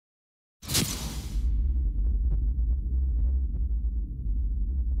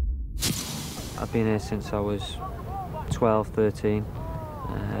I've been here since I was 12, 13.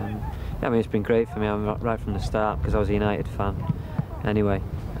 Yeah, I mean, it's been great for me. I'm right from the start because I was a United fan anyway,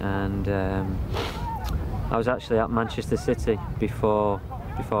 and I was actually at Manchester City before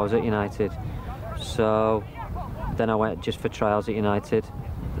I was at United. So then I went just for trials at United.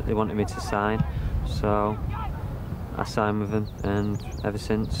 They wanted me to sign, so I signed with them, and ever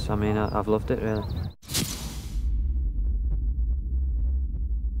since, I mean, I've loved it really.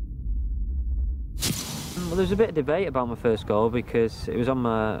 Well, there was a bit of debate about my first goal because it was on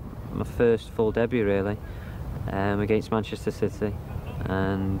my first full debut really, against Manchester City,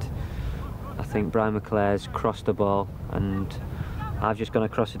 and I think Brian McClair's crossed the ball and I've just gone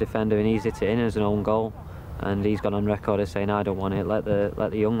across the defender and he's hit it in as an own goal, and he's gone on record as saying, I don't want it, let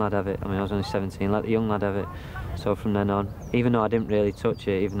the young lad have it. I mean, I was only 17, let the young lad have it. So from then on, even though I didn't really touch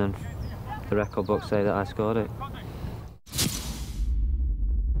it, even then the record books say that I scored it.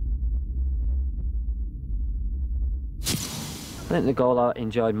 I think the goal I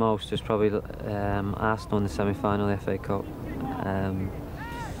enjoyed most was probably Arsenal in the semi-final of the FA Cup.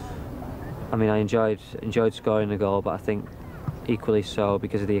 I mean, I enjoyed scoring the goal, but I think equally so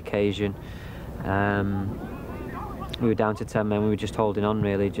because of the occasion. We were down to 10 men, we were just holding on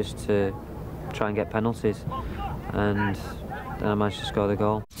really just to try and get penalties, and then I managed to score the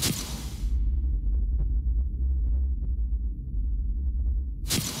goal.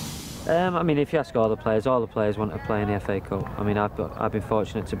 I mean, if you ask all the players want to play in the FA Cup. I mean, I've been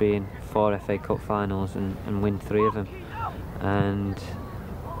fortunate to be in 4 FA Cup finals and win 3 of them, and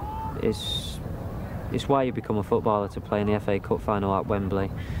it's why you become a footballer, to play in the FA Cup final at Wembley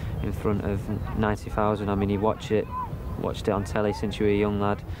in front of 90,000. I mean, you watched it on telly since you were a young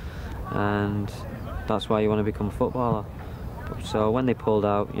lad, and that's why you want to become a footballer. So when they pulled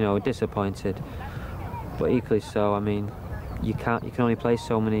out, you know, disappointed, but equally so. I mean, you can only play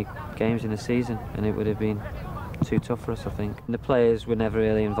so many games in a season, and it would have been too tough for us, I think. The players were never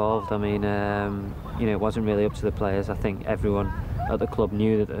really involved. I mean, you know, it wasn't really up to the players. I think everyone at the club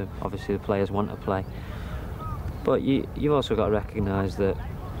knew that obviously the players want to play, but you also got to recognise that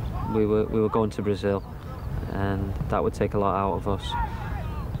we were going to Brazil, and that would take a lot out of us,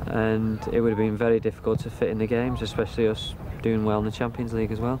 and it would have been very difficult to fit in the games, especially us doing well in the Champions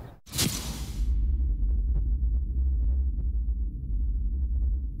League as well.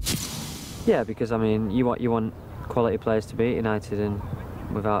 Yeah, because I mean, you want quality players to be at United, and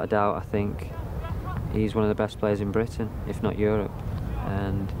without a doubt, I think he's one of the best players in Britain, if not Europe,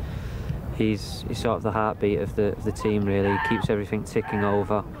 and he's sort of the heartbeat of the team really. He keeps everything ticking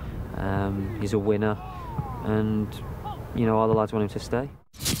over. He's a winner, and you know, all the lads want him to stay.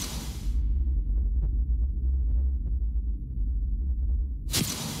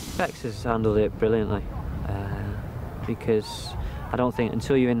 Bex has handled it brilliantly, because I don't think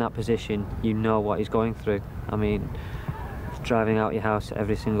until you're in that position you know what he's going through. I mean, driving out your house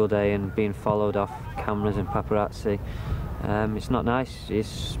every single day and being followed off cameras and paparazzi, it's not nice.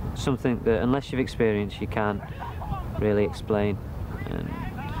 It's something that unless you've experienced you can't really explain. And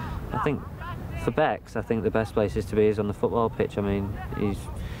I think for Bex, I think the best place is to be is on the football pitch. I mean,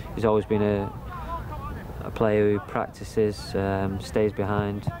 he's always been a player who practices, stays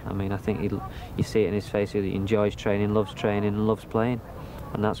behind. I mean, I think you see it in his face that he enjoys training, loves training and loves playing,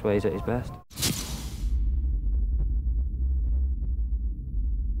 and that's where he's at his best.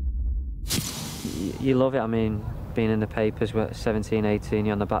 You love it. I mean, being in the papers, we're 17, 18,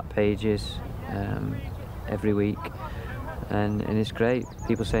 you're on the back pages every week, and it's great.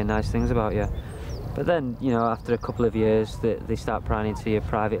 People say nice things about you. But then, you know, after a couple of years, they start prying into your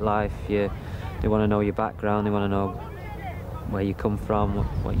private life. They want to know your background, they want to know where you come from,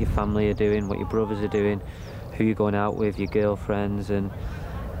 what your family are doing, what your brothers are doing, who you're going out with, your girlfriends, and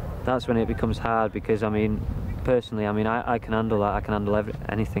that's when it becomes hard, because I mean, personally, I mean, I can handle that, I can handle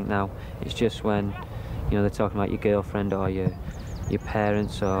anything now. It's just when, you know, they're talking about your girlfriend or your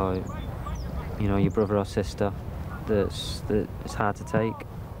parents or, you know, your brother or sister, that it's hard to take.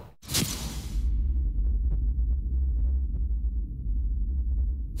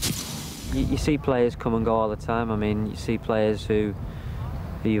 You see players come and go all the time. I mean, you see players who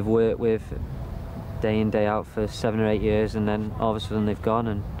you've worked with day in, day out for 7 or 8 years, and then all of a sudden they've gone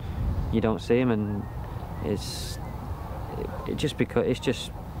and you don't see them, and you just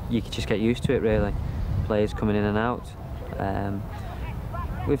get used to it really. Players coming in and out.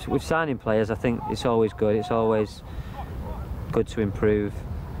 With signing players, I think it's always good. It's always good to improve,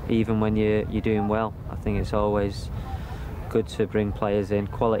 even when you're doing well. I think it's always good to bring players in,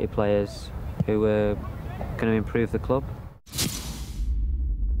 quality players who are going to improve the club.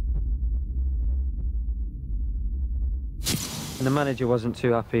 And the manager wasn't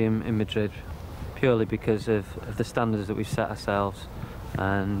too happy in Madrid. purely because of the standards that we've set ourselves,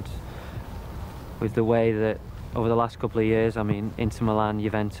 and with the way that over the last couple of years, I mean, Inter Milan,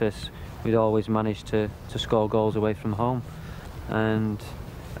 Juventus, we'd always managed to score goals away from home, and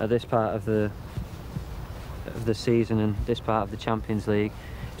at this part of the season and this part of the Champions League,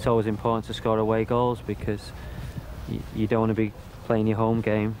 it's always important to score away goals, because you don't want to be playing your home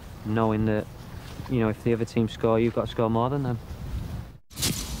game knowing that, you know, if the other team score, you've got to score more than them.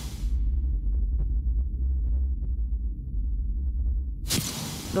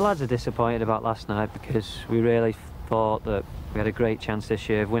 The lads are disappointed about last night, because we really thought that we had a great chance this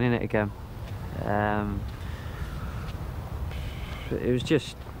year of winning it again. It was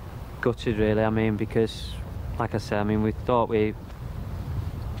just gutted, really. I mean, because, like I said, I mean, we thought we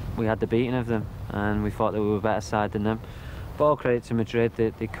had the beating of them, and we thought that we were a better side than them. But all credit to Madrid,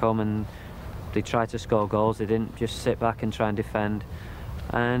 they come and they tried to score goals. They didn't just sit back and try and defend.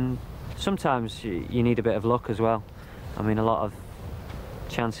 And sometimes you need a bit of luck as well. I mean, a lot of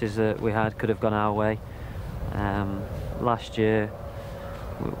chances that we had could have gone our way. Last year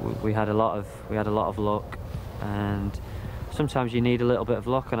we had a lot of luck, and sometimes you need a little bit of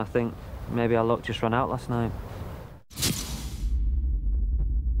luck, and I think maybe our luck just ran out last night.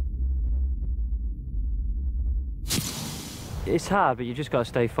 It's hard, but you've just got to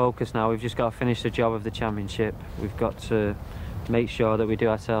stay focused now. We've just got to finish the job of the Championship. We've got to make sure that we do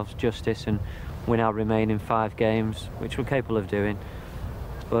ourselves justice and win our remaining 5 games, which we're capable of doing.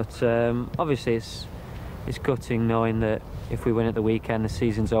 But obviously it's gutting knowing that if we win at the weekend, the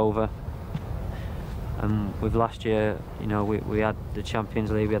season's over. And with last year, you know, we had the Champions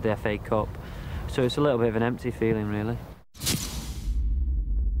League, we had the FA Cup, so it's a little bit of an empty feeling, really.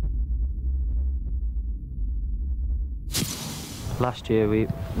 Last year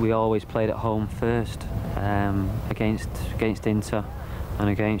we always played at home first, against Inter and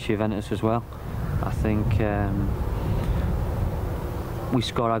against Juventus as well. I think we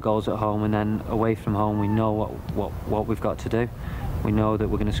score our goals at home, and then away from home we know what we've got to do. We know that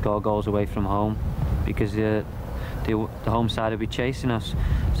we're going to score goals away from home, because the home side will be chasing us.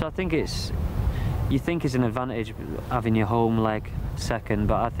 So I think you think it's an advantage having your home leg second,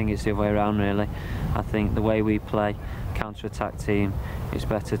 but I think it's the other way around, really. I think the way we play, counter-attack team, it's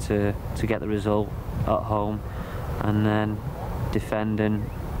better to get the result at home and then defend and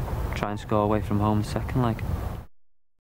try and score away from home the second leg.